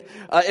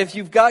if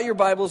you've got your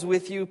Bibles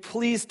with you,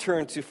 please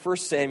turn to 1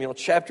 Samuel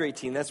chapter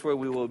 18. That's where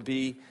we will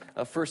be,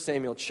 1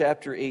 Samuel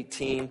chapter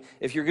 18.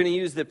 If you're going to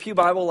use the Pew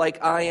Bible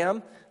like I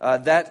am,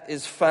 that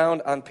is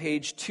found on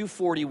page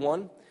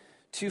 241.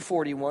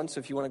 241, so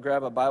if you want to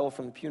grab a Bible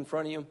from the pew in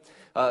front of you.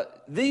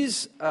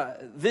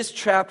 This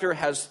chapter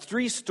has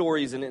 3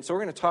 stories in it, so we're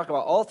going to talk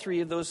about all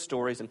 3 of those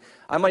stories, and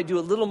I might do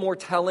a little more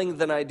telling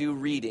than I do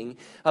reading.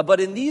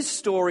 But in these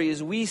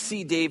stories, we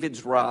see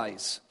David's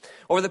rise.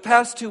 Over the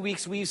past 2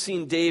 weeks, we've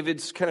seen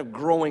David's kind of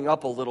growing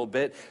up a little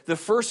bit. The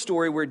first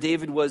story where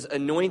David was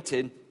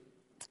anointed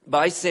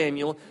by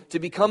Samuel to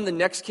become the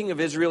next king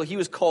of Israel, he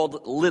was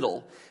called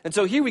Little. And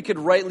so here we could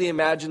rightly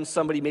imagine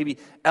somebody maybe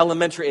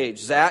elementary age.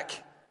 Zach,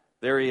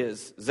 there he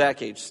is.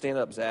 Zach age. Stand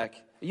up, Zach.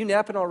 Are you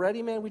napping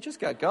already, man? We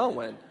just got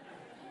going.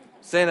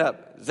 Stand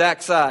up.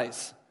 Zach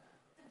size.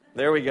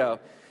 There we go.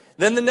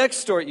 Then the next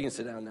story. You can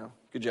sit down now.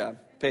 Good job.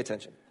 Pay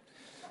attention.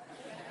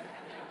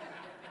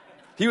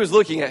 He was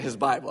looking at his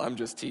Bible. I'm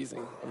just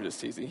teasing.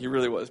 He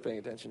really was paying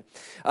attention.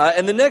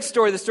 And the next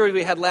story, the story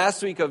we had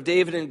last week of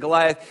David and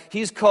Goliath,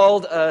 he's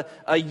called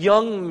a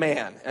young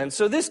man. And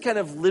so this kind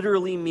of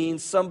literally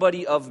means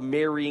somebody of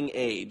marrying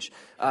age.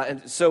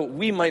 And so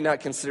we might not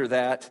consider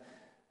that.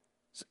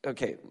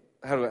 Okay,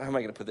 how am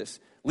I going to put this?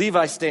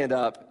 Levi, stand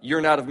up. You're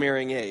not of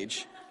marrying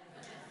age.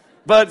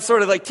 But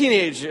sort of like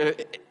teenage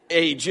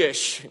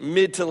age-ish,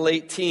 mid to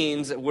late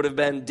teens would have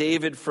been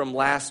David from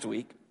last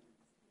week.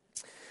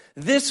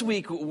 This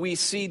week, we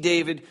see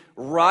David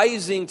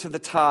rising to the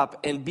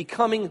top and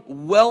becoming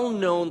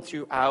well-known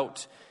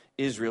throughout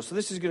Israel. So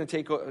this is going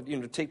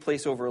to take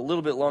place over a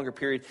little bit longer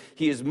period.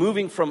 He is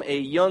moving from a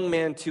young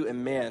man,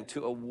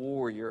 to a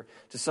warrior,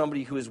 to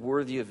somebody who is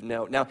worthy of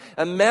note. Now,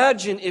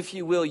 imagine, if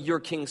you will, you're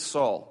King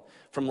Saul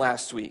from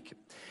last week.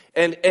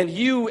 And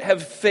you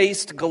have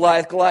faced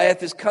Goliath.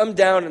 Goliath has come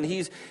down, and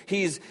he's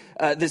this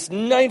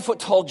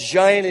 9-foot-tall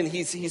giant, and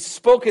he's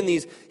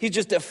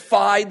just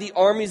defied the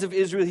armies of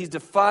Israel. He's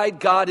defied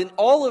God, and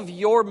all of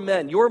your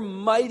men, your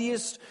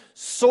mightiest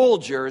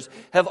soldiers,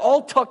 have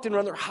all tucked and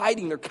run. They're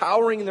hiding, they're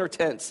cowering in their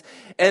tents.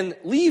 And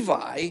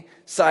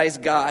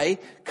Levi-sized guy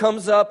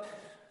comes up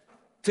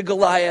to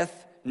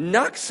Goliath,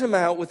 knocks him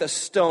out with a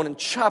stone, and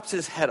chops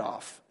his head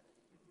off.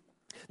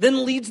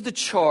 Then leads the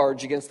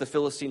charge against the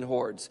Philistine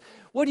hordes.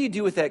 What do you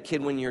do with that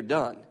kid when you're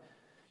done?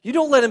 You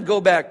don't let him go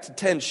back to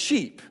 10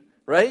 sheep,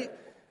 right?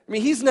 I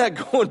mean, he's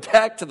not going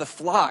back to the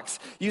flocks.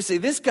 You say,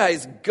 this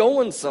guy's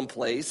going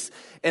someplace,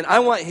 and I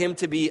want him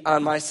to be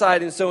on my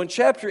side. And so in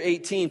chapter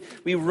 18,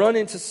 we run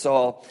into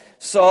Saul.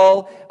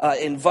 Saul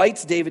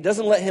invites David,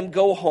 doesn't let him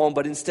go home,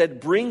 but instead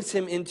brings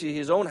him into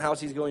his own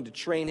house. He's going to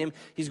train him.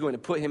 He's going to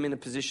put him in a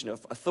position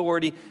of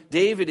authority.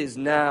 David is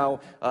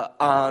now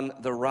on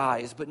the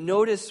rise. But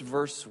notice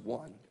verse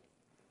 1.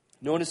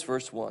 Notice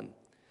verse 1.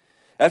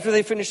 After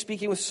they finish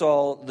speaking with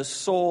Saul, the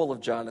soul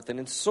of Jonathan.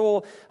 And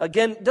soul,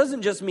 again,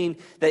 doesn't just mean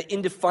that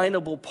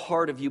indefinable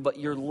part of you, but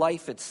your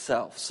life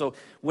itself. So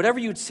whatever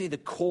you'd say, the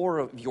core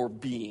of your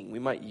being, we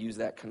might use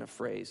that kind of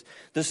phrase.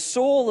 The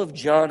soul of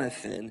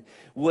Jonathan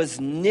was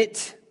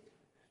knit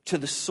to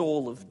the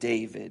soul of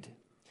David.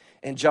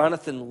 And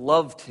Jonathan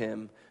loved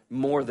him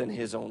more than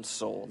his own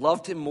soul,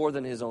 loved him more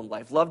than his own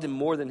life, loved him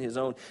more than his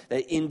own,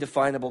 that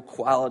indefinable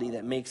quality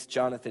that makes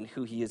Jonathan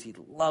who he is. He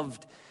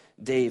loved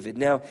David.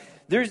 Now,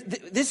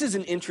 this is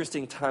an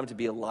interesting time to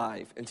be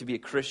alive and to be a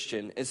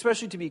Christian,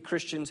 especially to be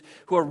Christians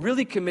who are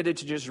really committed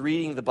to just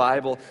reading the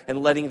Bible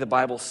and letting the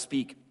Bible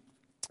speak.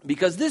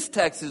 Because this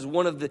text is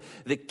one of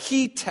the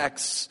key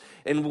texts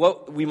in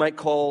what we might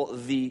call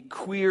the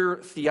queer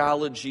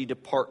theology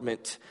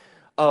department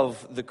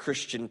of the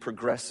Christian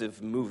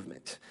progressive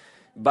movement.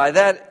 By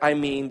that, I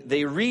mean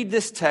they read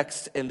this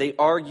text and they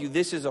argue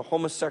this is a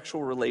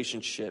homosexual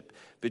relationship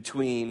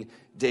between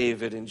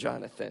David and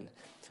Jonathan.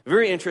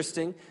 Very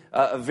interesting,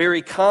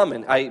 very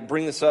common. I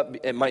bring this up,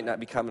 it might not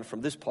be common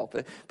from this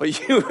pulpit,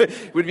 but you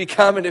would be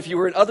common if you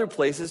were in other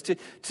places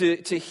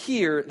to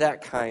hear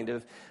that kind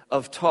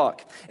of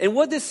talk. And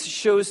what this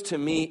shows to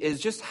me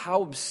is just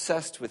how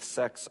obsessed with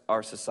sex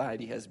our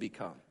society has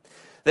become.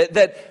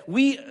 That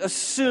we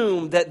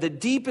assume that the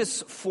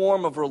deepest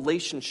form of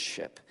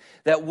relationship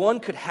that one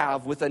could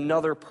have with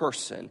another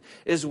person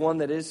is one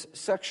that is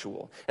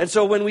sexual. And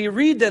so when we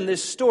read then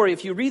this story,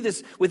 if you read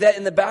this with that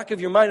in the back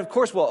of your mind, of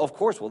course,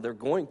 they're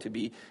going to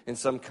be in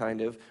some kind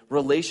of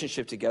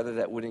relationship together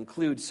that would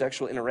include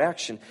sexual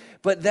interaction.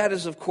 But that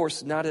is, of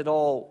course, not at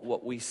all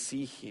what we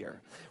see here.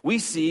 We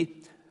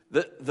see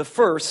the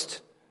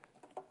first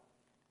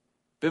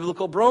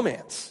biblical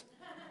bromance.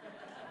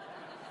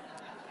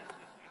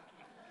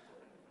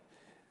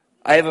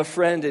 I have a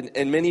friend,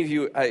 and many of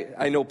you,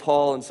 I know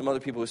Paul and some other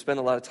people who spend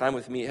a lot of time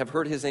with me, have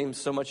heard his name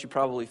so much you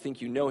probably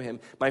think you know him.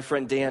 My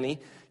friend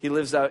Danny, he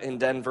lives out in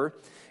Denver.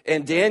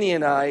 And Danny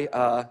and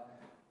I,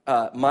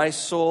 my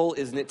soul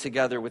is knit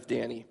together with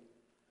Danny.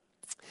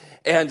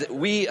 And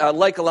we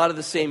like a lot of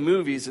the same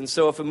movies, and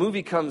so if a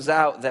movie comes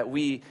out that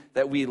we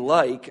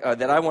like,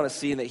 that I want to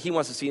see and that he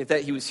wants to see, and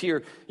that he was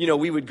here,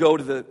 we'd go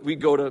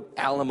to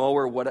Alamo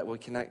or what? We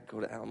cannot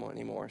go to Alamo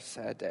anymore.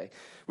 Sad day.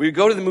 We would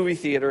go to the movie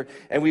theater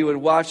and we would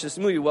watch this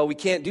movie. Well, we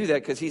can't do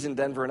that because he's in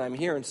Denver and I'm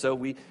here, and so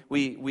we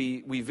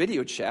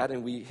video chat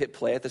and we hit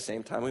play at the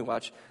same time we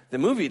watch the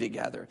movie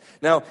together.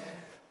 Now,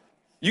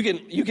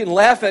 you can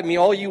laugh at me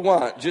all you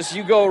want. Just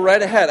you go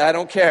right ahead. I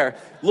don't care.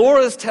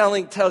 Laura's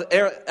telling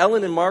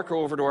Ellen and Mark are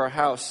over to our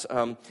house,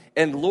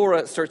 and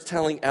Laura starts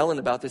telling Ellen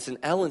about this, and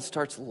Ellen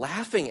starts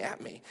laughing at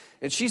me,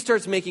 and she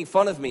starts making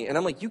fun of me, and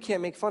I'm like, you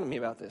can't make fun of me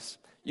about this.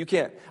 You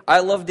can't.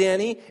 I love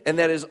Danny, and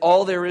that is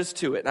all there is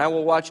to it. And I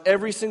will watch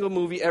every single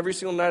movie every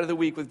single night of the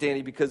week with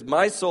Danny because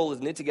my soul is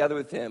knit together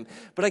with him.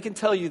 But I can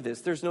tell you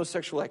this: there's no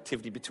sexual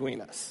activity between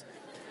us,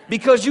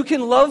 because you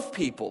can love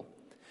people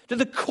to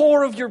the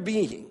core of your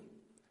being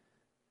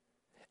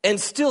and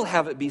still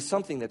have it be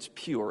something that's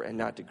pure and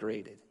not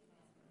degraded.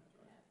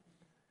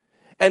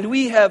 And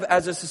we have,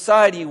 as a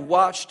society,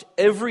 watched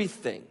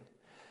everything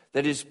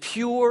that is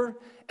pure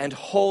and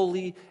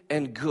holy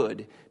and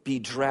good be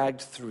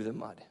dragged through the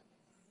mud.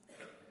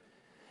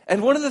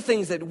 And one of the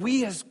things that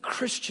we as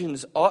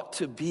Christians ought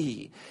to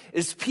be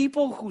is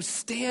people who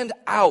stand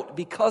out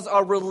because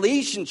our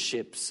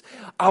relationships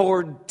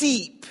are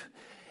deep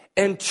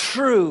and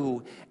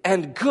true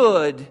and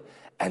good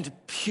and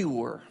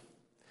pure,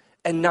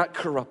 and not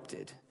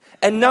corrupted,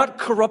 and not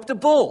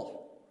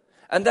corruptible.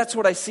 And that's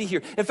what I see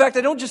here. In fact,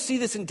 I don't just see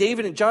this in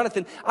David and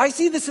Jonathan. I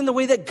see this in the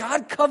way that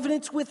God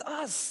covenants with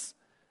us.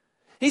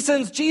 He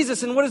sends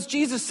Jesus, and what does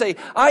Jesus say?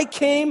 I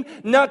came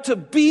not to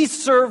be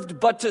served,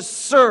 but to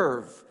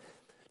serve,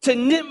 to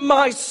knit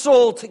my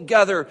soul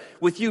together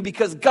with you,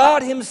 because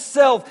God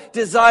himself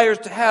desires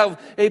to have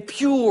a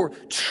pure,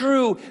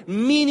 true,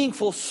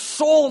 meaningful,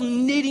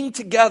 soul-knitting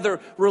together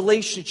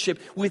relationship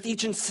with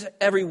each and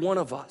every one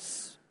of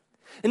us.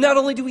 And not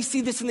only do we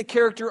see this in the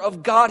character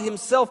of God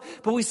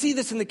himself, but we see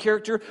this in the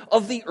character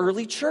of the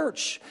early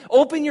church.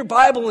 Open your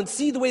Bible and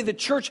see the way the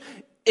church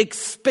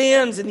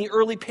expands in the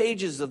early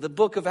pages of the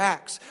book of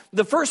Acts.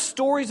 The first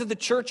stories of the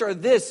church are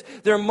this.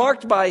 They're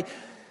marked by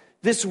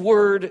this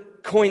word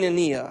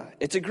koinonia.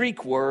 It's a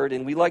Greek word,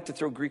 and we like to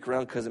throw Greek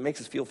around because it makes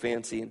us feel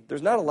fancy. And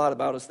there's not a lot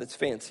about us that's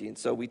fancy, and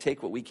so we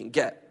take what we can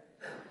get.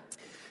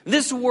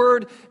 This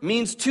word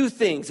means two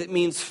things. It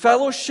means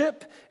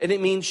fellowship, and it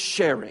means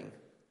sharing.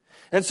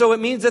 And so it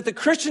means that the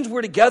Christians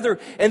were together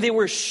and they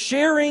were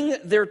sharing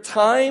their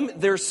time,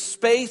 their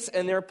space,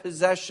 and their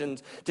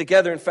possessions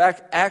together. In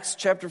fact, Acts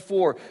chapter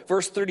 4,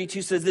 verse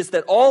 32 says this,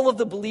 that all of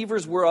the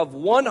believers were of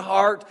one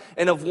heart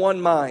and of one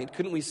mind.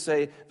 Couldn't we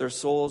say their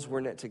souls were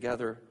knit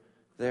together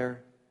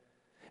there?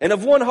 And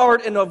of one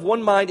heart and of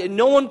one mind, and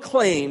no one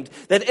claimed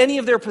that any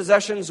of their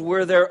possessions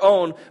were their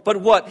own, but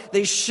what?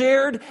 They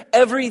shared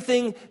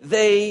everything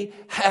they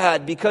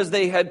had because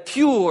they had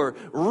pure,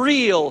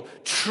 real,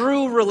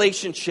 true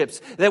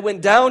relationships that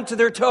went down to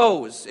their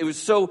toes. It was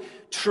so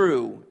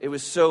true. It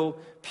was so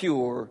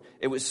pure.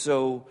 It was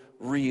so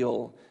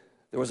real.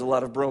 There was a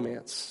lot of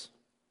bromance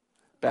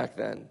back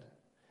then,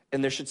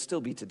 and there should still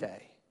be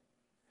today.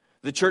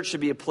 The church should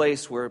be a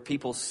place where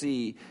people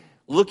see,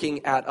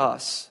 looking at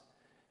us,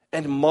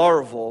 and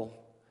marvel,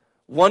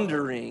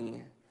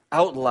 wondering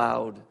out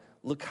loud,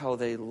 look how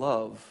they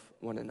love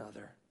one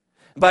another.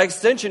 By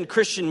extension,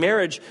 Christian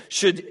marriage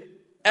should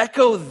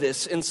echo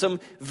this in some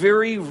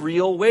very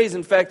real ways.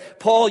 In fact,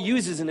 Paul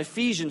uses in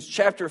Ephesians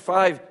chapter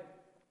 5,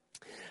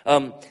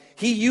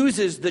 he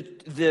uses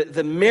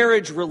the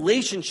marriage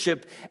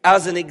relationship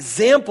as an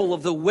example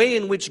of the way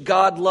in which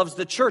God loves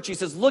the church. He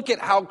says, look at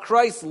how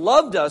Christ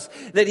loved us,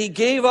 that he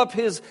gave up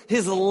his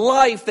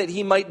life that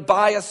he might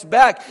buy us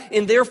back.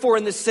 And therefore,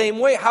 in the same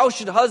way, how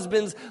should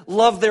husbands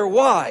love their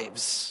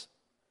wives?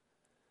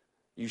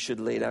 You should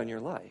lay down your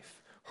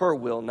life. Her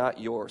will, not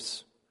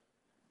yours.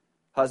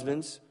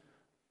 Husbands,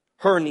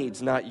 her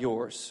needs, not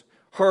yours.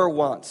 Her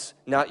wants,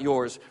 not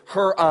yours.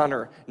 Her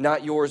honor,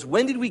 not yours.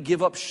 When did we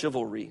give up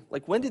chivalry?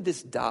 Like, when did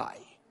this die?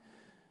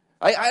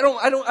 I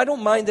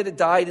don't mind that it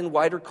died in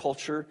wider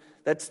culture.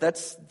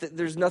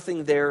 There's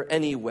nothing there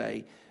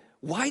anyway.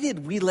 Why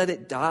did we let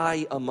it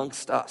die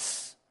amongst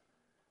us?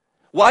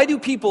 Why do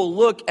people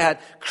look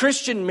at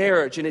Christian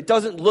marriage and it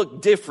doesn't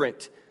look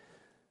different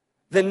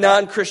than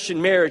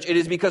non-Christian marriage? It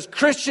is because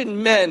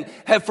Christian men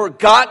have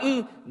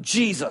forgotten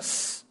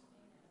Jesus.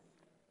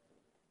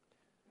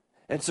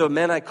 And so,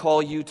 men, I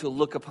call you to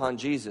look upon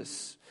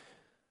Jesus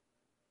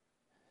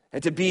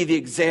and to be the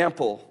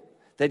example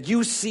that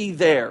you see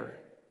there.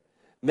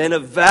 Men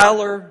of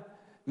valor,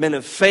 men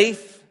of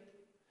faith,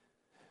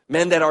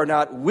 men that are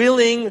not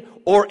willing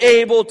or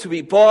able to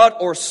be bought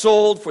or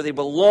sold, for they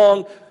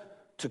belong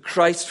to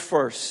Christ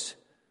first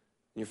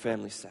and your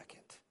family second.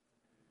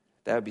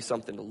 That would be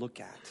something to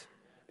look at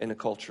in a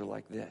culture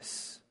like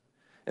this.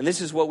 And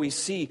this is what we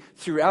see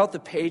throughout the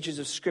pages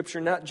of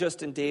Scripture, not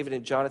just in David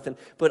and Jonathan,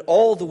 but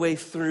all the way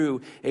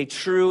through a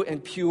true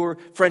and pure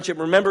friendship.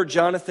 Remember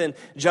Jonathan.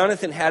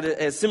 Jonathan had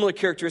a similar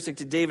characteristic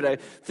to David. I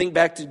think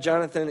back to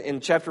Jonathan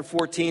in chapter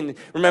 14.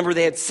 Remember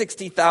they had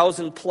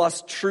 60,000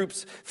 plus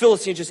troops.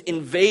 Philistines just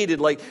invaded,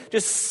 like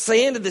just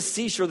sand of the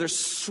seashore. They're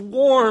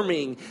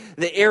swarming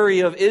the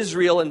area of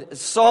Israel. And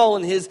Saul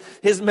and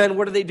his men,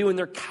 what are they doing?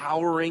 They're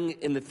cowering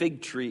in the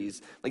fig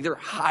trees. Like they're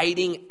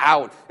hiding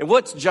out. And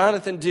what's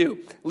Jonathan do?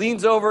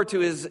 Leans over to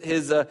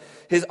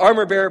his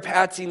armor bearer,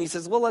 Patsy, and he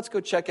says, well, let's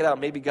go check it out.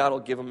 Maybe God will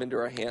give them into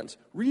our hands.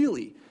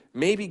 Really?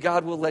 Maybe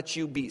God will let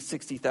you beat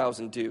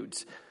 60,000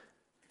 dudes.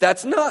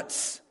 That's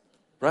nuts,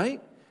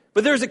 right?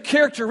 But there's a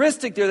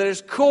characteristic there that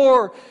is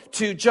core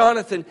to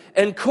Jonathan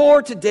and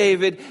core to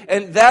David,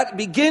 and that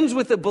begins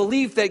with the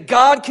belief that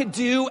God could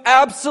do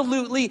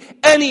absolutely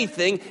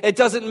anything. It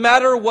doesn't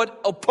matter what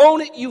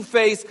opponent you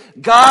face,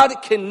 God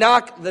can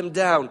knock them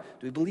down.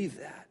 Do we believe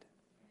that?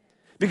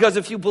 Because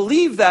if you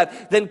believe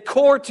that, then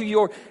core to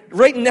your,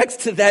 right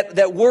next to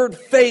that word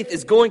faith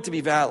is going to be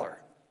valor.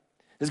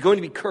 Is going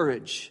to be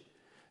courage.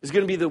 Is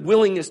going to be the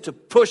willingness to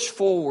push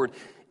forward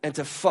and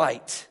to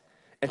fight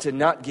and to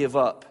not give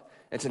up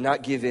and to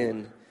not give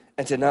in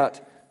and to not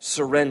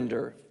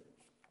surrender.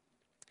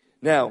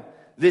 Now,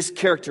 this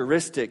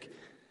characteristic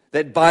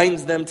that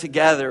binds them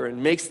together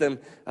and makes them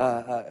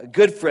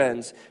good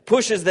friends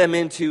pushes them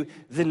into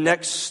the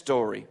next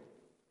story.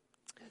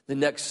 The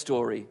next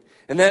story.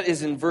 And that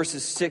is in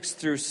verses 6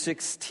 through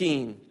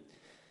 16.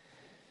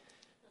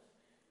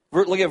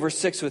 Look at verse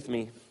 6 with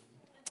me.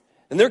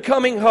 And they're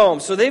coming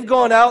home. So they've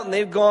gone out and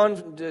they've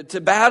gone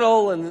to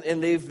battle and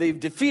they've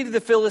defeated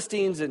the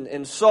Philistines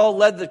and Saul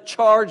led the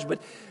charge.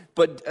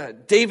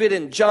 But David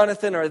and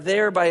Jonathan are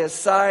there by his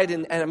side.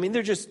 And I mean,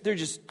 they're just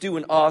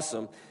doing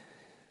awesome.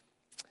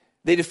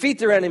 They defeat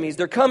their enemies.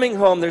 They're coming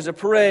home. There's a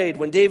parade.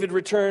 When David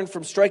returned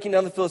from striking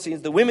down the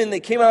Philistines, the women, they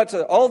came out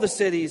to all the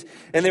cities,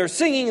 and they were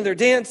singing and they're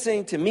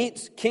dancing to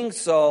meet King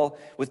Saul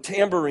with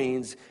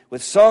tambourines,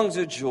 with songs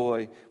of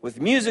joy, with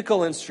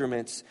musical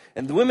instruments.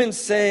 And the women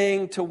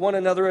sang to one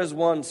another as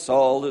one,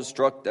 Saul has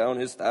struck down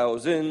his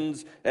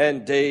thousands,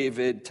 and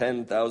David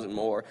 10,000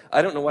 more.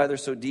 I don't know why they're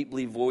so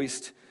deeply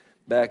voiced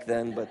back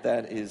then, but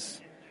that is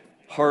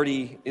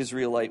hardy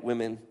Israelite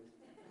women.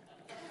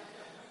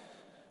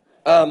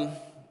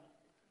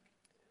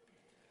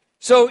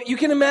 So you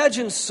can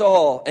imagine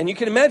Saul, and you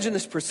can imagine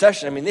this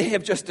procession. I mean, they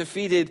have just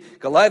defeated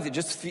Goliath. They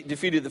just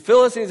defeated the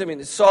Philistines. I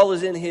mean, Saul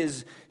is in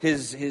his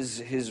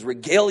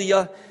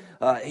regalia.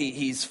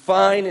 He's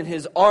fine in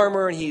his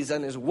armor, and he's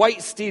on his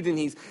white steed, and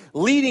he's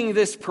leading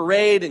this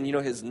parade. And, you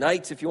know, his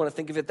knights, if you want to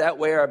think of it that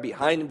way, are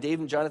behind him, David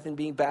and Jonathan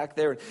being back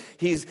there. And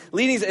he's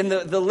leading, and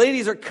the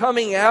ladies are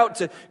coming out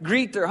to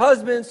greet their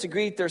husbands, to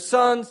greet their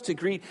sons, to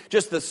greet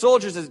just the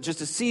soldiers, just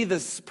to see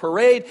this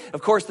parade.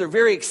 Of course, they're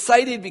very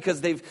excited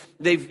because they've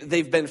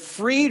been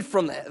freed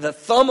from the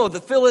thumb of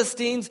the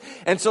Philistines.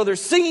 And so they're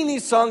singing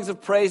these songs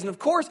of praise. And, of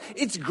course,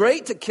 it's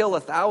great to kill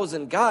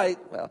 1,000 guys.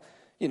 Well,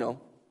 you know,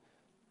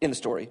 in the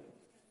story.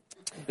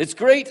 It's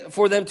great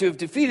for them to have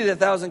defeated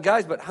 1,000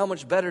 guys, but how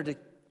much better to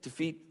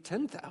defeat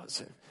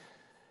 10,000?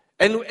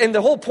 And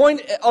the whole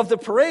point of the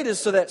parade is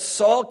so that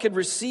Saul could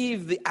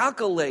receive the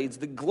accolades,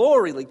 the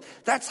glory. Like,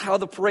 that's how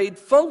the parade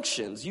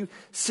functions. You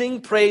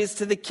sing praise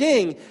to the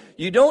king.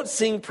 You don't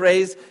sing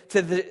praise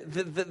to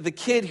the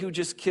kid who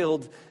just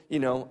killed, you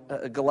know,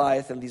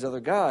 Goliath and these other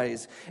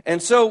guys.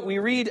 And so we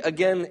read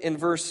again in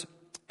verse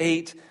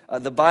 8,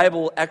 the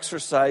Bible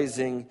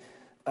exercising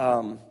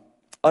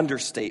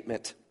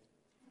understatement.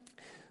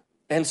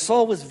 And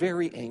Saul was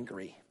very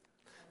angry.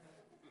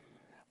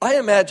 I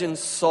imagine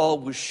Saul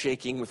was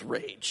shaking with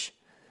rage.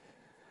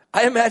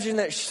 I imagine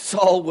that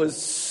Saul was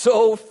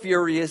so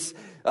furious.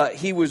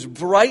 He was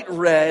bright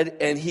red,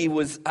 and he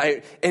was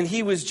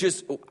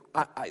just.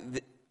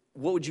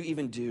 What would you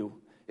even do?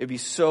 It'd be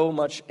so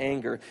much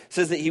anger. It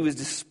says that he was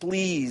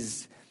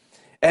displeased,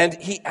 and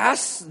he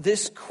asks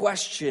this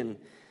question.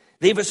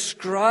 They've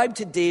ascribed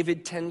to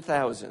David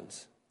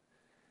 10,000,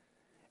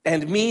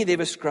 and me they've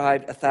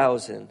ascribed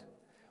 1,000.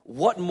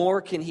 What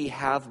more can he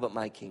have but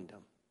my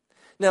kingdom?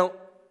 Now,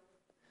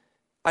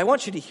 I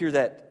want you to hear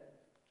that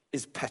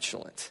is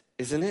petulant,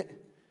 isn't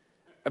it?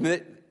 I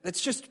mean,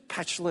 that's just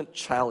petulant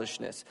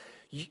childishness.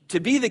 To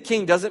be the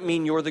king doesn't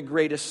mean you're the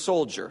greatest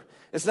soldier.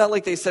 It's not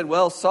like they said,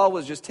 well, Saul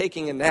was just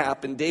taking a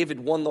nap and David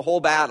won the whole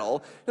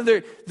battle.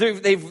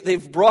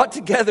 They've brought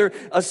together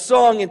a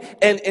song,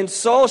 and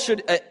Saul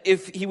should,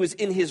 if he was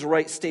in his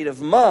right state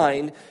of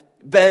mind,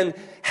 been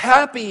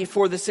happy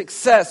for the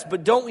success.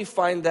 But don't we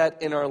find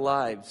that in our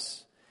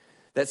lives?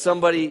 That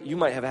somebody, you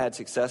might have had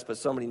success, but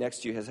somebody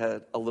next to you has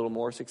had a little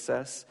more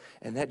success,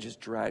 and that just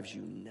drives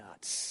you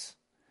nuts.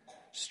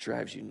 Just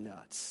drives you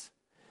nuts.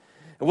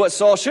 And what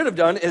Saul should have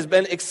done is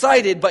been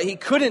excited, but he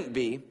couldn't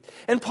be.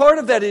 And part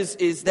of that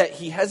is that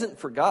he hasn't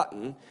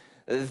forgotten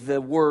the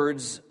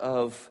words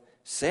of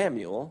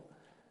Samuel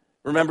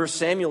Remember,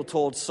 Samuel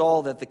told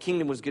Saul that the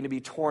kingdom was going to be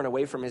torn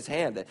away from his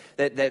hand,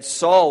 that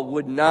Saul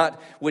would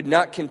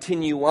not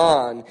continue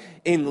on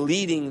in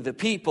leading the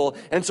people.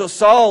 And so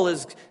Saul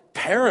is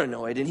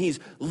paranoid, and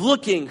he's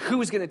looking,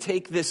 who's going to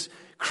take this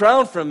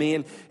crown from me?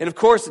 And of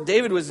course,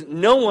 David was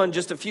no one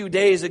just a few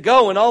days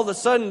ago, and all of a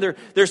sudden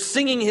they're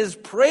singing his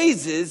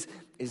praises.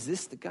 Is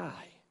this the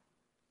guy?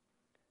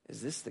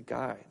 Is this the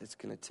guy that's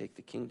going to take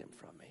the kingdom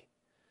from me?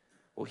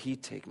 Will he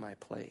take my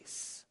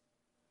place?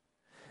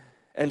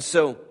 And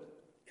so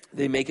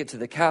they make it to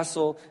the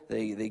castle.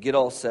 They get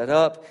all set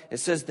up. It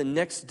says the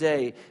next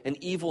day, an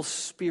evil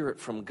spirit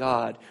from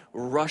God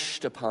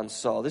rushed upon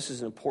Saul. This is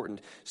an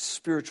important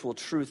spiritual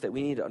truth that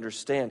we need to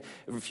understand.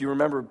 If you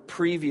remember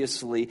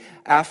previously,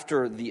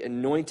 after the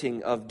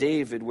anointing of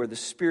David, where the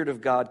Spirit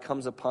of God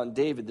comes upon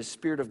David, the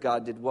Spirit of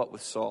God did what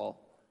with Saul?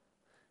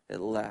 It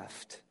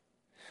left.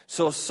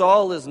 So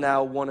Saul is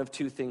now one of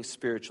two things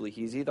spiritually.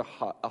 He's either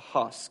a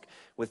husk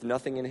with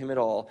nothing in him at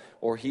all,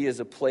 or he is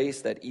a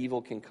place that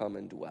evil can come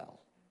and dwell.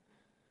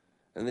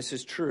 And this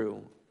is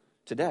true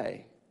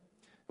today.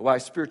 Why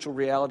spiritual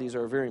realities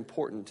are a very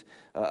important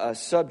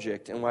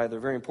subject, and why they're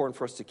very important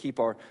for us to keep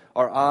our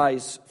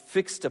eyes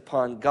fixed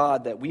upon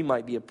God, that we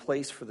might be a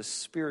place for the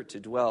Spirit to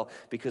dwell,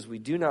 because we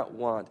do not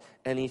want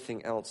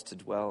anything else to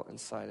dwell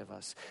inside of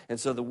us. And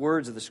so the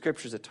words of the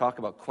Scriptures that talk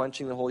about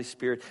quenching the Holy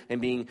Spirit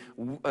and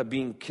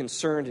being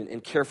concerned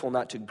and careful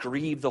not to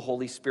grieve the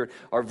Holy Spirit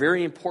are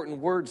very important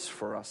words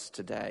for us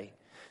today.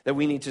 That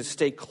we need to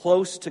stay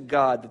close to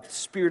God, that the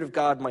Spirit of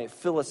God might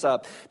fill us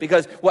up.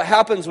 Because what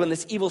happens when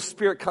this evil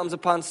spirit comes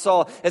upon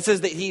Saul, it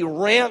says that he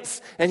rants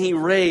and he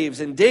raves.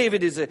 And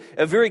David is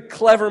a very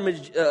clever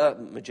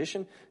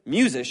musician.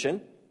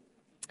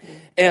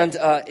 And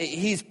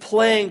he's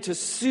playing to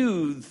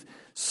soothe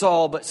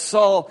Saul, but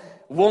Saul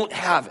won't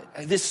have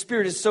it. This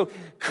spirit has so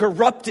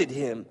corrupted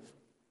him.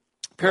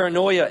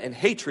 Paranoia and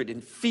hatred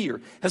and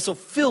fear has so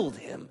filled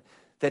him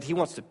that he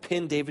wants to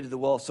pin David to the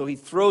wall. So he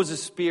throws a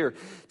spear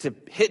to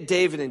hit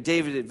David, and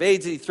David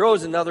evades it. He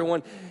throws another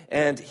one,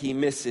 and he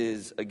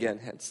misses again,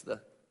 hence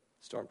the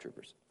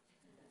stormtroopers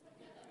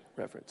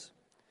reference.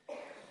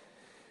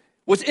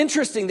 What's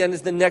interesting then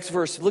is the next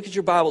verse. Look at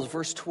your Bibles,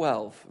 verse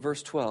 12.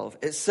 Verse 12.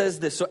 It says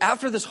this. So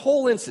after this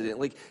whole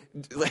incident,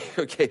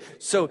 okay,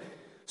 so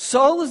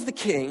Saul is the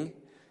king,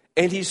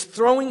 and he's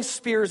throwing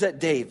spears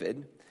at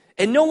David,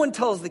 and no one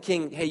tells the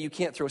king, hey, you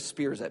can't throw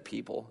spears at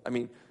people. I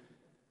mean,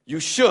 you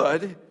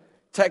should,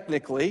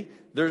 technically.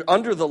 They're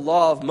under the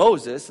law of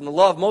Moses, and the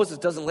law of Moses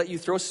doesn't let you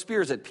throw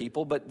spears at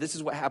people, but this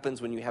is what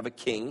happens when you have a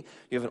king.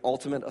 You have an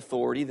ultimate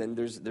authority, then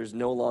there's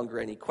no longer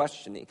any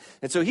questioning.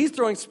 And so he's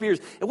throwing spears.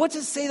 And what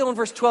does it say, though, in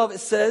verse 12? It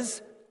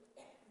says,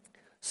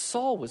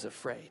 Saul was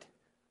afraid.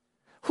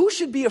 Who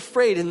should be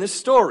afraid in this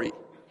story?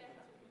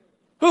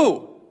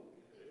 Who?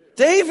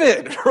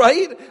 David,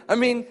 right? I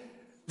mean,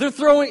 he's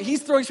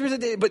throwing spears at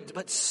David,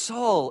 but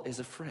Saul is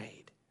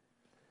afraid.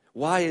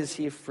 Why is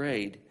he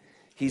afraid?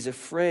 He's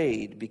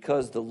afraid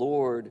because the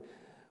Lord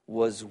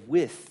was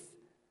with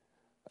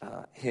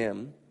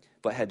him,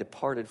 but had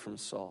departed from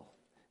Saul.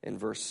 In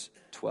verse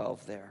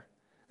 12 there.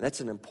 That's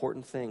an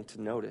important thing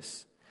to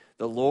notice.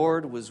 The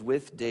Lord was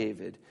with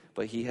David,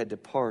 but he had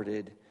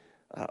departed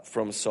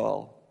from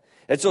Saul.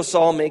 And so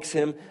Saul makes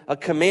him a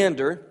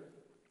commander.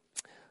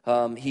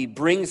 He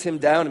brings him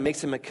down and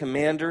makes him a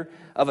commander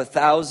of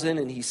 1,000,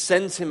 and he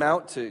sends him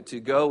out to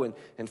go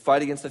and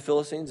fight against the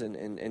Philistines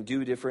and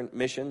do different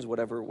missions,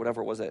 whatever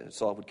it was that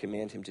Saul would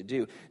command him to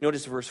do.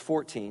 Notice verse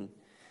 14.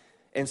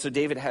 And so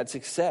David had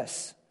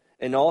success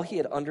in all he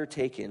had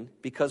undertaken,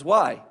 because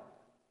why?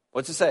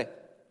 What's it say?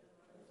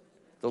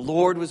 The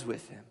Lord was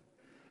with him.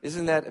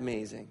 Isn't that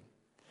amazing?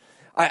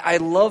 I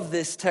love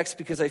this text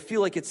because I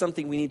feel like it's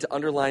something we need to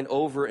underline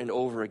over and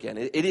over again.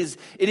 It is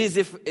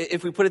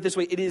if we put it this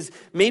way, it is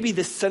maybe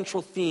the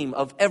central theme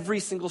of every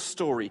single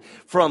story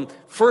from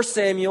 1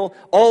 Samuel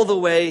all the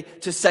way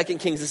to 2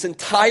 Kings. This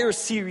entire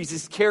series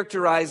is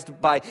characterized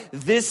by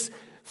this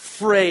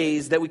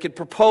phrase that we could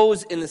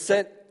propose in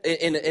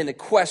a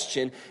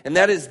question, and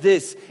that is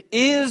this: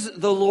 is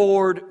the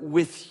Lord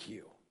with you?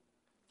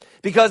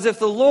 Because if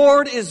the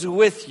Lord is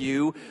with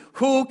you,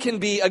 who can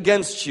be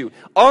against you?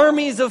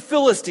 Armies of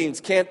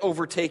Philistines can't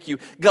overtake you.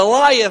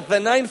 Goliath, the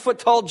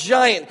 9-foot-tall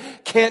giant,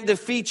 can't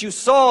defeat you.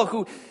 Saul,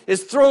 who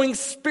is throwing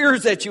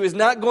spears at you, is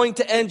not going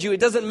to end you.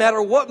 It doesn't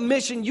matter what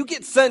mission you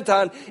get sent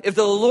on. If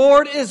the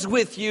Lord is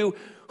with you,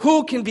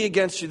 who can be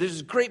against you?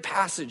 There's a great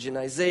passage in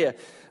Isaiah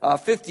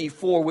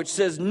 54, which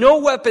says, no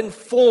weapon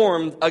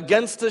formed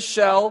against us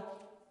shall,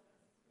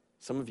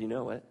 some of you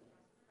know it,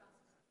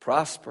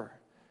 prosper.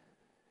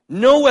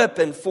 No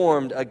weapon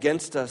formed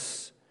against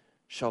us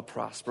shall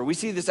prosper. We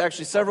see this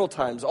actually several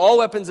times. All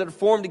weapons that are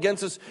formed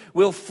against us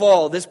will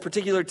fall. This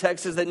particular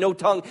text says that no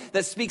tongue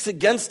that speaks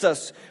against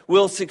us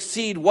will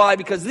succeed. Why?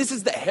 Because this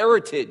is the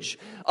heritage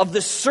of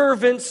the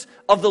servants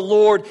of the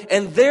Lord,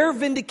 and their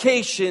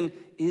vindication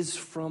is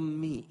from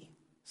me,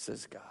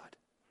 says God.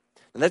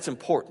 And that's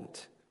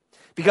important,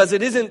 because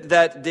it isn't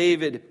that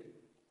David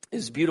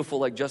is beautiful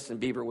like Justin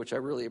Bieber, which I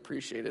really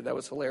appreciated. That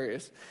was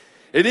hilarious.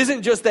 It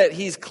isn't just that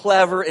he's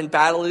clever in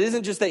battle. It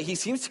isn't just that he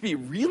seems to be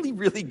really,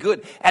 really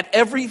good at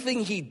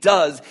everything he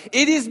does.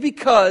 It is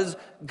because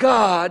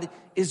God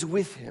is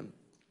with him.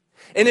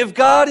 And if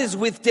God is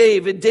with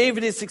David,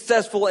 David is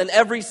successful in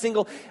every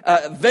single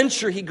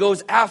venture he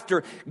goes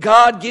after.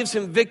 God gives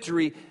him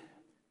victory.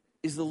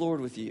 Is the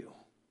Lord with you?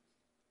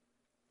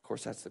 Of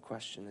course, that's the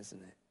question,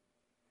 isn't it?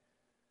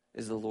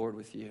 Is the Lord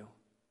with you?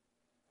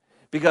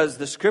 Because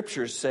the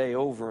scriptures say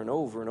over and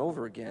over and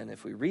over again,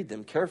 if we read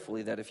them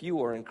carefully, that if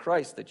you are in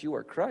Christ, that you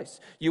are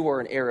Christ. You are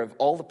an heir of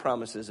all the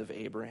promises of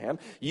Abraham.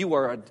 You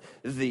are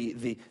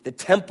the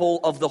temple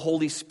of the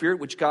Holy Spirit,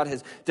 which God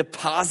has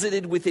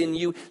deposited within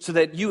you, so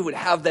that you would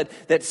have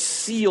that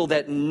seal,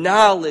 that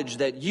knowledge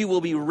that you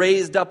will be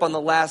raised up on the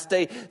last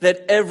day,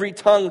 that every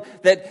tongue,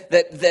 that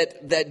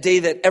day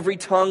that every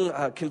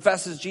tongue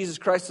confesses Jesus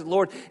Christ as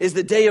Lord, is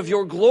the day of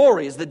your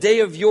glory, is the day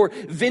of your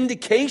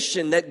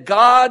vindication, that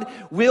God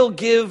will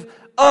give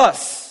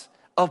us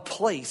a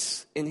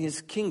place in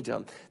his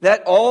kingdom.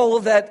 That all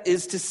of that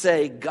is to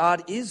say,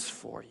 God is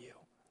for you.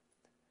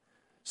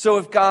 So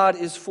if God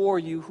is for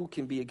you, who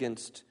can be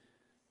against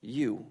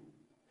you?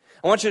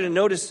 I want you to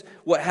notice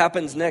what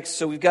happens next.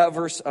 So we've got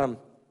verse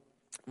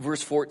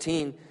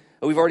 14.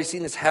 We've already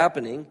seen this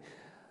happening.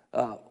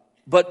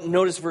 But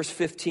notice verse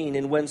 15.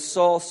 And when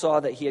Saul saw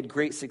that he had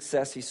great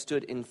success, he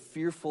stood in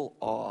fearful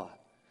awe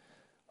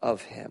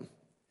of him.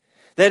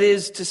 That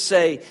is to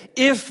say,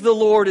 if the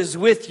Lord is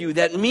with you,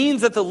 that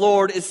means that the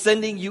Lord is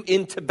sending you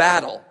into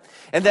battle.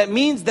 And that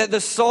means that the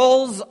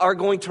Sauls are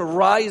going to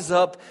rise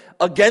up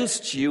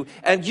against you,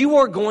 and you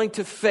are going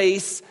to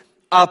face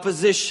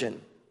opposition.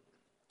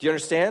 Do you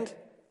understand?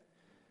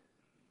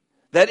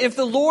 That if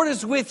the Lord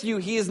is with you,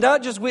 he is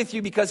not just with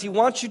you because he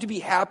wants you to be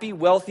happy,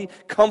 wealthy,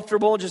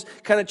 comfortable, just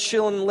kind of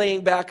chilling and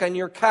laying back on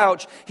your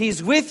couch.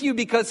 He's with you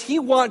because he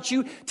wants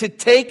you to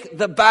take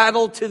the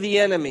battle to the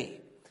enemy.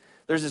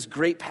 There's this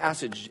great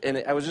passage,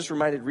 and I was just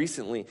reminded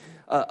recently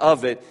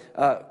of it,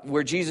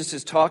 where Jesus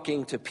is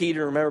talking to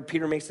Peter. Remember,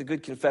 Peter makes the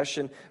good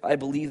confession, I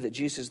believe that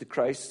Jesus is the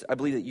Christ. I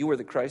believe that you are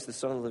the Christ, the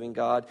Son of the living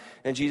God.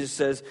 And Jesus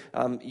says,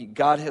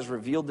 God has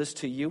revealed this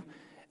to you,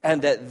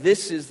 and that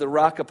this is the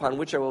rock upon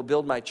which I will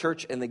build my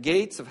church, and the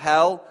gates of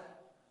hell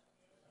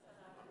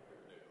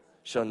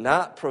shall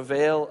not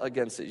prevail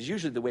against it. It's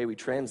usually the way we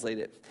translate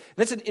it. And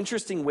that's an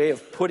interesting way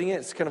of putting it.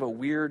 It's kind of a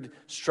weird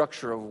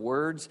structure of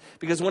words.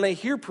 Because when I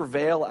hear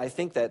prevail, I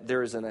think that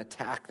there is an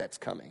attack that's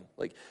coming.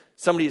 Like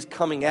somebody is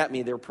coming at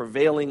me, they're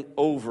prevailing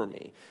over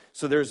me.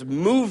 So there's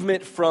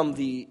movement from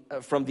the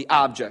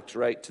object,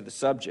 right, to the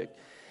subject.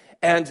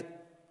 And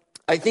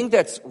I think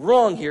that's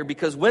wrong here,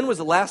 because when was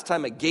the last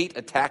time a gate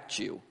attacked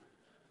you?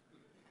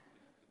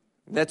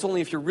 That's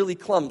only if you're really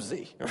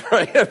clumsy,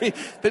 right? I mean,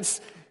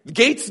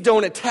 gates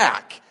don't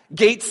attack.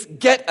 Gates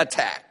get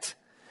attacked.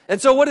 And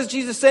so what is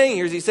Jesus saying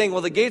here? Is he saying,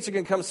 well, the gates are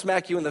going to come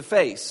smack you in the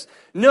face?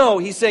 No,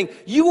 he's saying,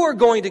 you are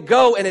going to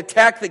go and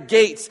attack the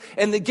gates,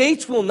 and the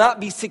gates will not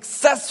be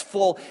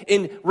successful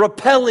in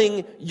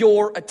repelling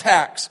your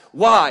attacks.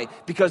 Why?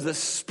 Because the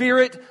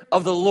Spirit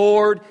of the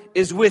Lord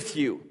is with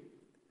you.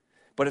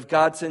 But if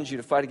God sends you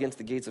to fight against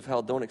the gates of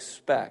hell, don't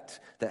expect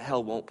that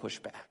hell won't push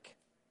back.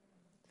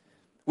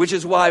 Which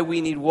is why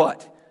we need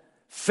what?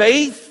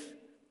 Faith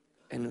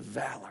and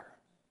valor.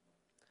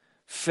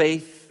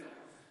 Faith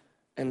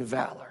and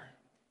valor.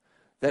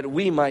 That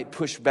we might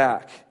push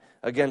back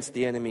against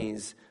the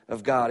enemies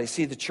of God. I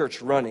see the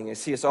church running. I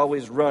see us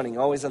always running,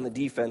 always on the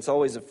defense,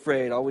 always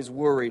afraid, always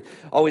worried,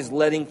 always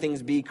letting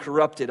things be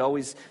corrupted,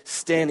 always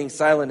standing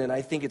silent. And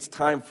I think it's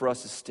time for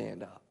us to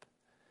stand up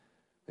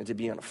and to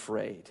be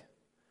unafraid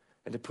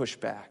and to push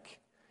back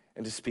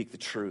and to speak the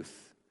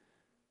truth.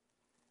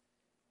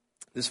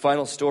 This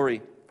final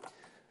story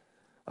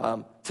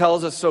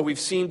tells us, so we've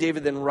seen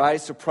David then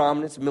rise to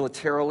prominence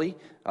militarily.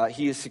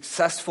 He is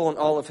successful in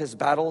all of his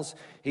battles.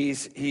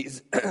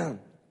 He's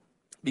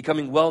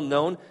becoming well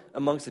known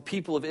amongst the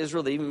people of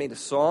Israel. They even made a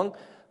song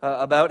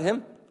about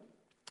him.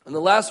 And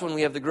the last one,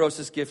 we have the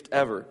grossest gift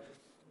ever.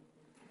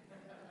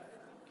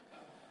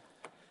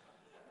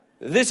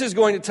 This is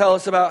going to tell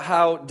us about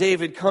how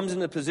David comes in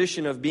the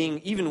position of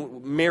being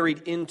even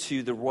married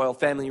into the royal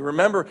family.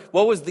 Remember,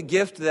 what was the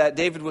gift that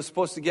David was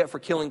supposed to get for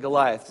killing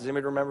Goliath? Does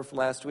anybody remember from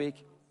last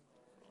week?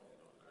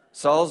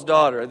 Saul's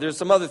daughter. There's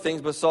some other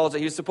things, but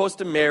he was supposed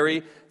to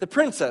marry the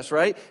princess,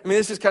 right? I mean,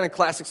 this is kind of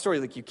classic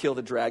story. Like, you kill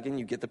the dragon,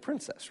 you get the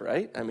princess,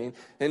 right? I mean,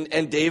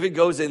 and David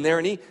goes in there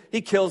and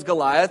he kills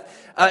Goliath.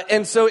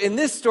 And so in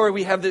this story,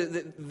 we have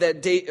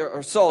that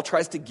Saul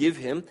tries to give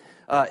him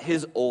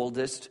his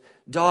oldest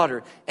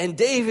daughter. And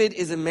David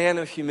is a man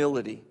of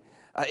humility.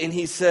 And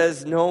he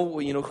says, no,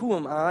 who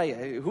am I?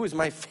 Who is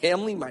my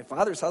family? My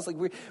father's house?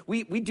 Like,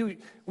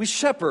 we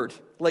shepherd,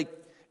 like,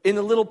 in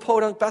a little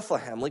podunk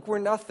Bethlehem. Like, we're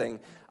nothing.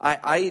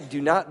 I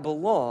do not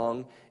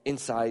belong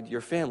inside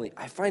your family.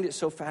 I find it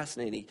so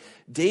fascinating.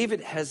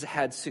 David has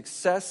had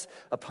success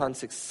upon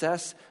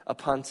success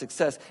upon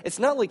success. It's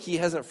not like he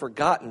hasn't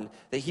forgotten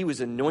that he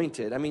was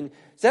anointed. I mean,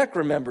 Zach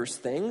remembers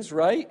things,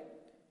 right?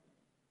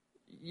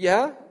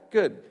 Yeah?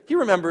 good. He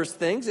remembers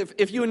things.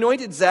 If you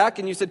anointed Zach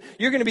and you said,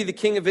 you're going to be the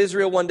king of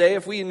Israel one day,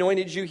 if we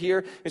anointed you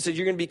here and said,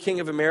 you're going to be king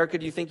of America,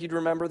 do you think you'd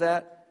remember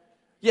that?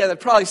 Yeah,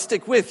 that'd probably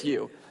stick with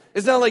you.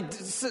 It's not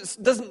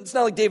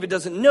like David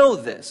doesn't know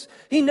this.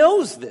 He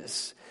knows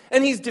this.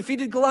 And he's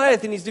defeated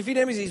Goliath, and he's defeated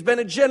enemies. He's been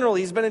a general.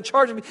 He's been in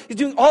charge of. He's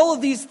doing all of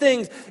these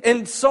things.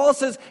 And Saul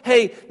says,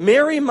 hey,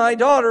 marry my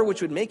daughter,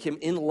 which would make him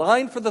in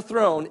line for the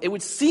throne. It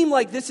would seem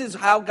like this is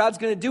how God's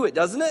going to do it,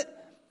 doesn't it?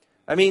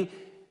 I mean,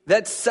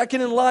 that's second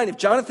in line. If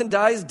Jonathan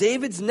dies,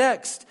 David's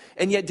next.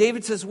 And yet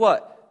David says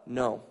what?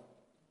 No,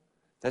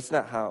 that's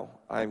not how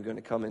I'm going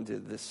to come into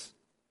this,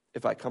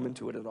 if I come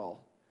into it at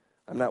all.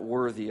 I'm not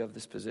worthy of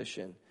this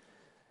position.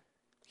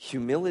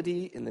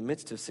 Humility in the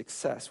midst of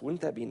success.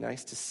 Wouldn't that be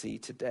nice to see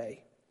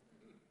today?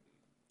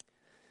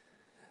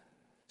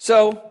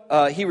 So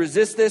he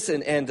resists this,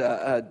 and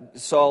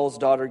Saul's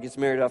daughter gets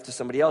married off to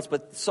somebody else.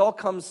 But Saul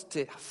comes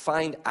to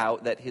find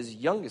out that his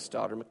youngest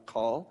daughter,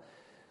 Michal,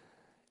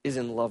 is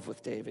in love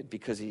with David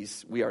because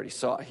we already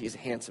saw, he's a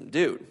handsome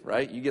dude,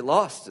 right? You get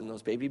lost in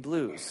those baby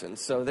blues. And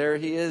so there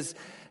he is,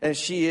 and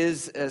she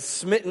is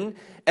smitten.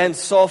 And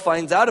Saul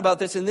finds out about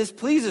this, and this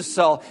pleases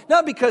Saul.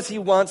 Not because he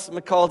wants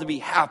Michal to be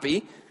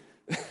happy.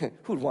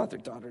 Who would want their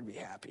daughter to be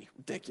happy?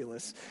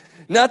 Ridiculous.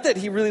 Not that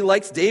he really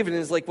likes David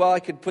and is like, well, I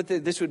could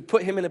this would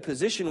put him in a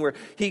position where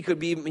he could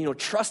be,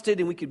 trusted,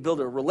 and we could build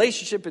a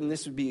relationship, and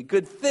this would be a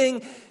good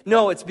thing.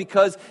 No, it's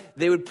because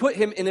they would put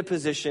him in a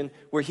position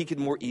where he could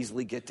more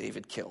easily get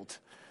David killed.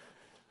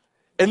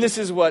 And this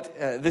is what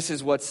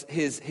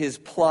his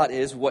plot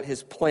is, what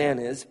his plan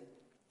is.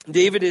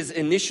 David is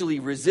initially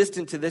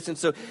resistant to this, and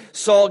so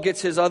Saul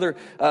gets his other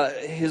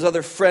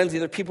friends, the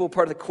other people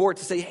part of the court,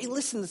 to say, hey,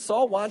 listen,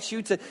 Saul wants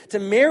you to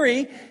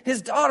marry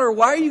his daughter.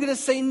 Why are you going to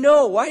say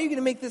no? Why are you going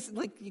to make this,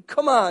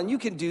 come on, you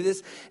can do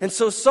this. And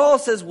so Saul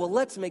says, well,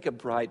 let's make a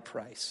bride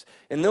price.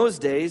 In those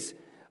days,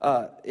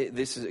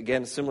 this is,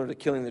 again, similar to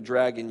killing the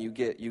dragon, you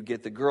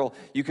get the girl.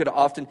 You could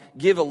often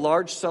give a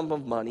large sum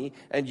of money,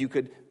 and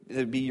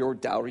it'd be your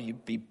dowry,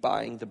 you'd be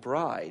buying the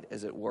bride,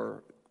 as it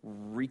were,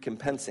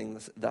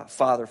 recompensing the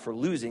father for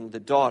losing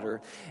the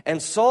daughter.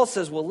 And Saul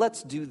says, well,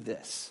 let's do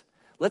this.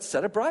 Let's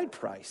set a bride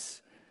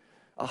price.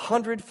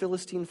 100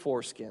 Philistine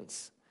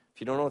foreskins. If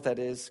you don't know what that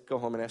is, go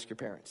home and ask your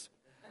parents.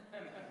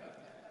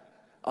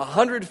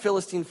 100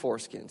 Philistine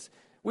foreskins,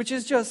 which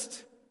is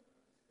just,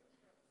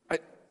 I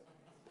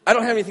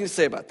don't have anything to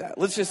say about that.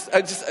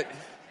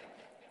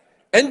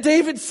 And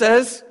David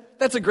says,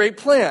 that's a great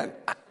plan.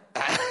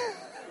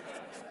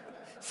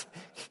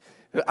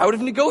 I would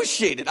have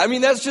negotiated. I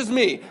mean, that's just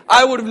me.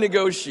 I would have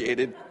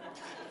negotiated.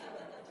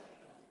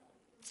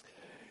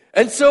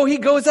 And so he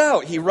goes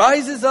out. He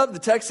rises up. The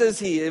text says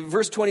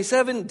verse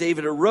 27,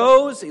 David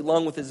arose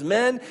along with his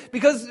men.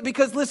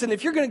 Because listen,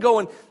 if you're going to go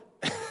and...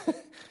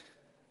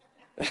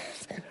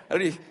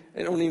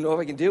 I don't even know if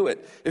I can do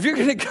it. If you're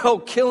going to go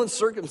kill and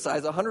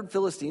circumcise 100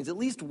 Philistines, at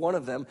least one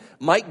of them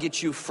might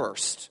get you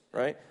first,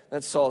 right?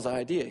 That's Saul's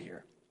idea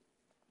here.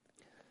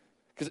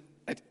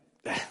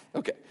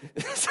 Okay,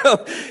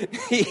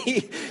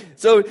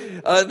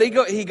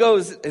 he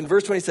goes in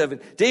verse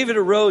 27. David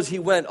arose, he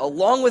went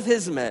along with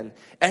his men,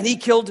 and he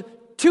killed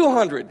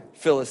 200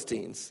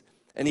 Philistines,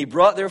 and he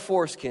brought their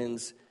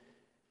foreskins,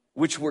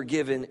 which were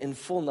given in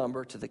full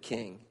number to the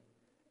king.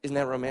 Isn't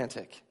that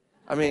romantic?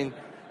 I mean,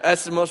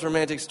 that's the most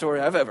romantic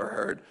story I've ever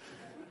heard.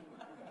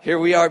 Here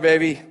we are,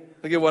 baby.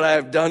 Look at what I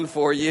have done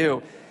for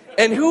you.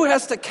 And who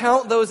has to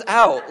count those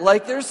out?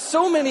 There's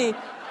so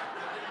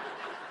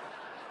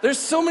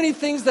many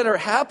things that are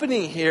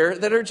happening here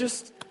that are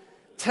just,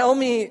 tell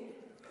me,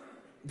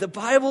 the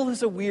Bible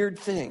is a weird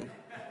thing.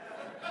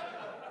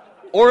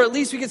 Or at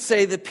least we could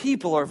say the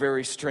people are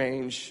very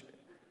strange.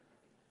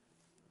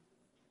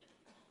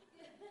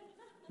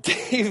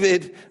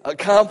 David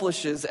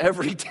accomplishes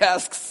every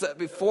task set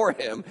before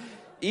him,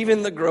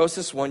 even the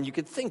grossest one you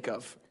could think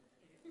of.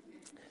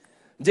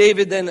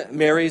 David then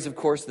marries, of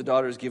course, the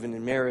daughter is given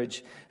in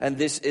marriage, and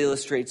this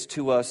illustrates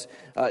to us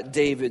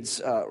David's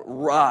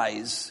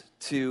rise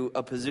to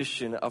a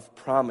position of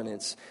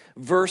prominence.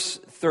 Verse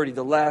 30,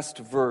 the last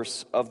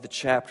verse of the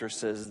chapter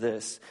says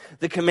this: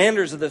 the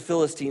commanders of the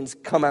Philistines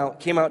came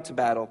out to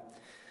battle,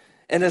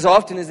 and as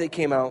often as they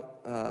came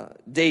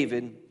out,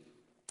 David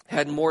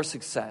had more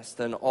success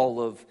than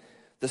all of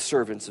the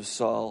servants of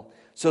Saul,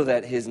 so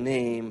that his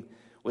name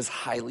was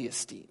highly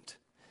esteemed.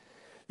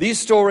 These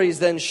stories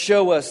then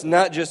show us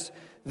not just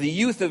the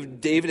youth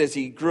of David as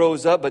he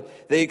grows up,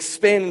 but they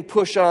expand and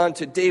push on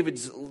to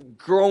David's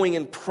growing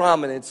in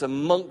prominence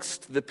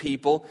amongst the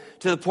people,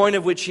 to the point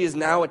of which he is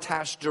now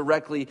attached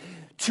directly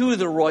to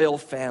the royal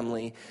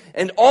family.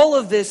 And all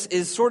of this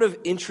is sort of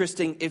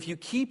interesting if you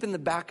keep in the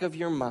back of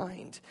your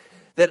mind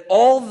that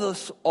all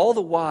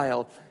the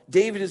while,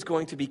 David is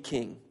going to be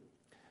king.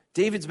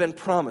 David's been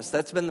promised.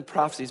 That's been the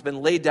prophecy. It's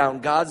been laid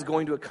down. God's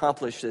going to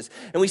accomplish this.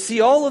 And we see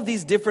all of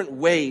these different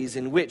ways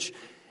in which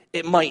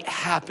it might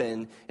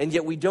happen, and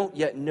yet we don't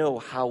yet know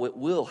how it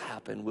will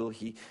happen.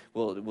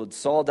 Will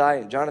Saul die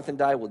and Jonathan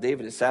die? Will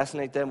David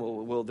assassinate them?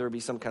 Will there be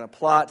some kind of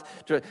plot?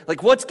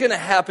 Like, what's going to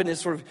happen is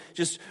sort of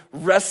just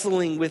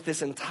wrestling with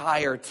this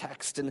entire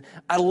text. And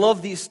I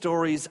love these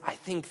stories. I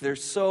think they're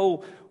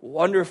so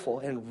wonderful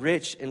and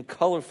rich and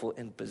colorful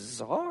and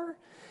bizarre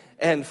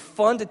and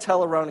fun to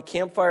tell around a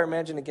campfire.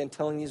 Imagine, again,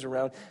 telling these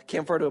around a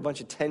campfire to a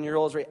bunch of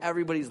 10-year-olds, right?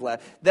 Everybody's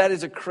laughing. That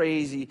is a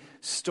crazy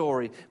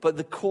story. But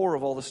the core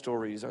of all the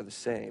stories are the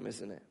same,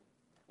 isn't it?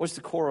 What's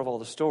the core of all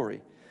the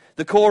story?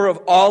 The core of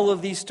all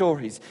of these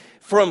stories,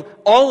 from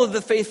all of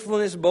the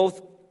faithfulness,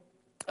 both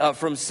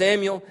from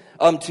Samuel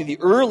to the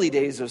early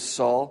days of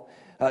Saul,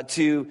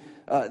 to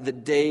the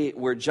day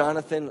where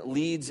Jonathan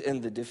leads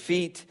in the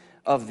defeat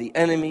of the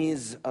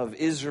enemies of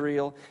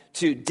Israel,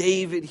 to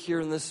David here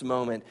in this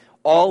moment.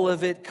 All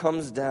of it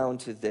comes down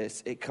to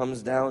this. It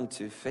comes down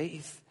to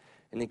faith,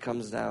 and it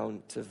comes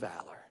down to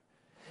valor.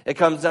 It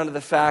comes down to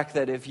the fact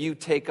that if you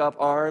take up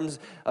arms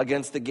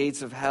against the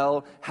gates of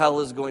hell,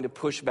 hell is going to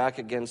push back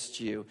against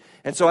you.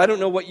 And so I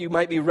don't know what you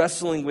might be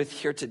wrestling with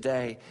here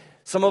today.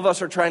 Some of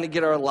us are trying to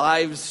get our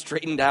lives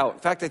straightened out. In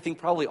fact, I think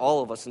probably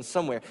all of us in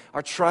somewhere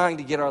are trying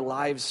to get our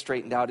lives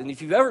straightened out. And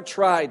if you've ever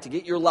tried to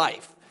get your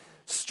life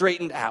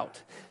straightened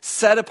out,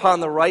 set upon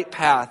the right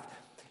path,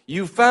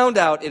 you found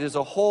out it is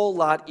a whole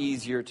lot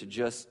easier to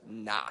just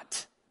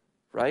not,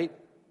 right?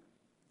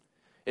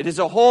 It is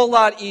a whole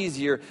lot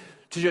easier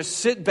to just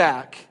sit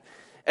back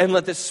and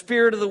let the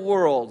spirit of the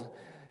world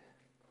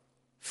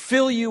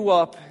fill you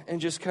up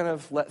and just kind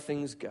of let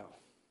things go.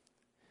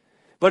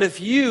 But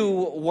if you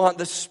want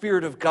the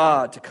Spirit of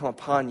God to come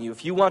upon you,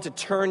 if you want to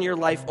turn your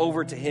life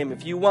over to Him,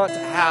 if you want to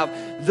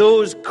have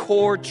those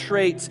core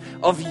traits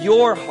of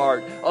your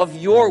heart, of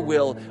your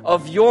will,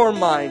 of your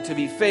mind to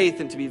be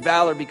faith and to be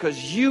valor,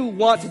 because you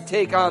want to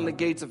take on the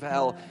gates of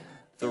hell,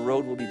 the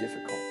road will be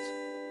difficult.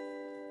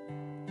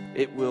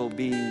 It will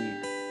be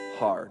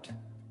hard.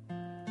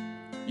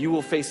 You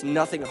will face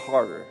nothing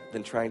harder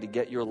than trying to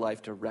get your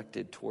life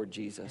directed toward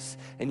Jesus.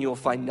 And you will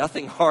find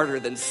nothing harder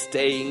than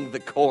staying the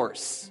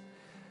course.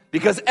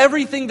 Because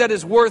everything that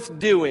is worth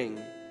doing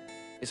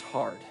is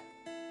hard.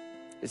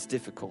 It's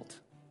difficult.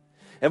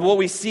 And what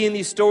we see in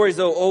these stories,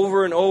 though,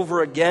 over and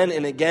over again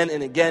and again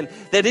and again,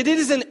 that it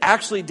isn't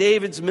actually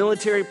David's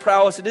military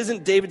prowess. It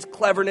isn't David's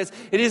cleverness.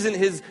 It isn't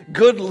his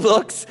good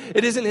looks.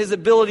 It isn't his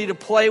ability to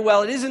play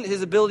well. It isn't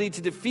his ability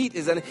to defeat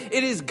his enemy.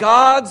 It is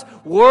God's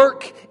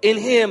work in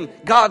him,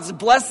 God's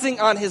blessing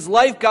on his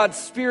life, God's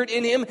Spirit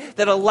in him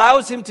that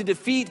allows him to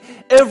defeat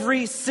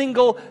every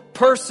single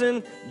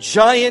person,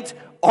 giant,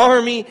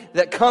 army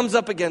that comes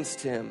up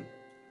against him.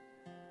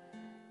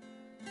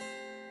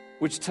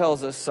 Which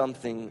tells us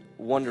something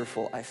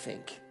wonderful, I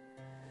think.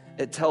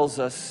 It tells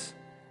us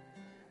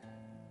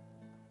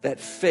that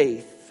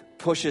faith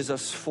pushes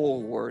us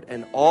forward,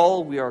 and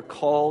all we are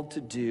called to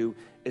do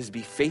is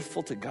be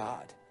faithful to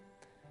God,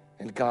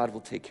 and God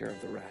will take care of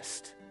the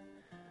rest.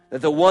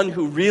 That the one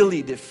who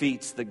really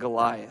defeats the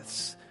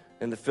Goliaths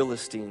and the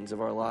Philistines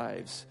of our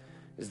lives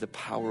is the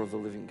power of the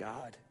living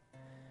God.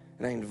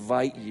 And I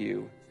invite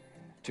you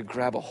to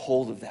grab a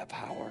hold of that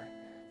power,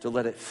 to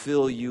let it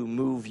fill you,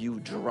 move you,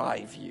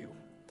 drive you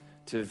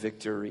to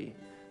victory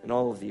in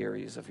all of the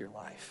areas of your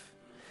life.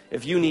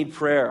 If you need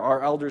prayer,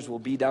 our elders will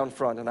be down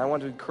front, and I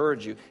want to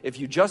encourage you, if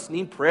you just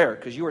need prayer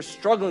because you are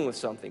struggling with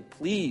something,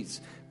 please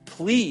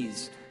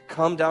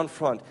come down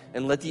front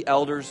and let the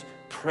elders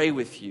pray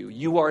with you.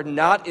 You are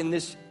not in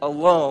this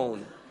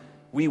alone.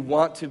 We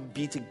want to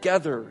be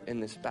together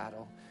in this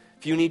battle.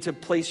 If you need to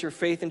place your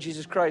faith in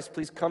Jesus Christ,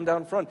 please come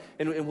down front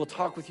and we'll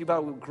talk with you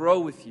about it. We'll grow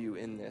with you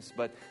in this.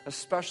 But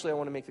especially I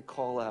want to make the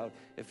call out,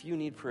 if you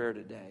need prayer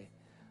today,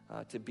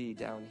 to be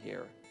down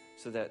here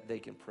so that they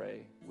can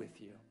pray with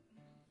you.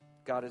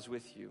 God is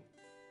with you.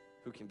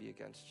 Who can be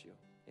against you?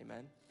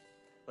 Amen?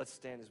 Let's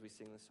stand as we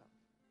sing this song.